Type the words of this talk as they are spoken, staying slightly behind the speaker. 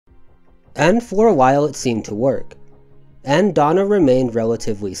And for a while it seemed to work, and Donna remained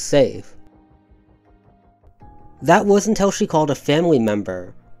relatively safe. That was until she called a family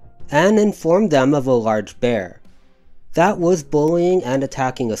member and informed them of a large bear that was bullying and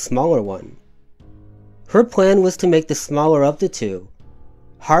attacking a smaller one. Her plan was to make the smaller of the two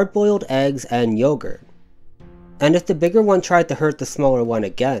hard-boiled eggs and yogurt, and if the bigger one tried to hurt the smaller one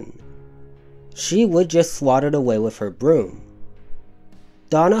again, she would just swat it away with her broom.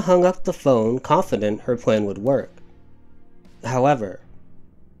 Donna hung up the phone, confident her plan would work. However,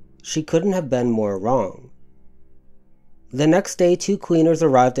 she couldn't have been more wrong. The next day, 2 cleaners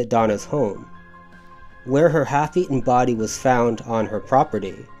arrived at Donna's home, where her half-eaten body was found on her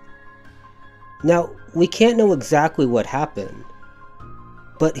property. Now, we can't know exactly what happened,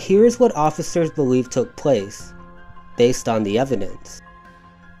 but here's what officers believe took place, based on the evidence.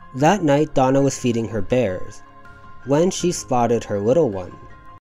 That night, Donna was feeding her bears, when she spotted her little one.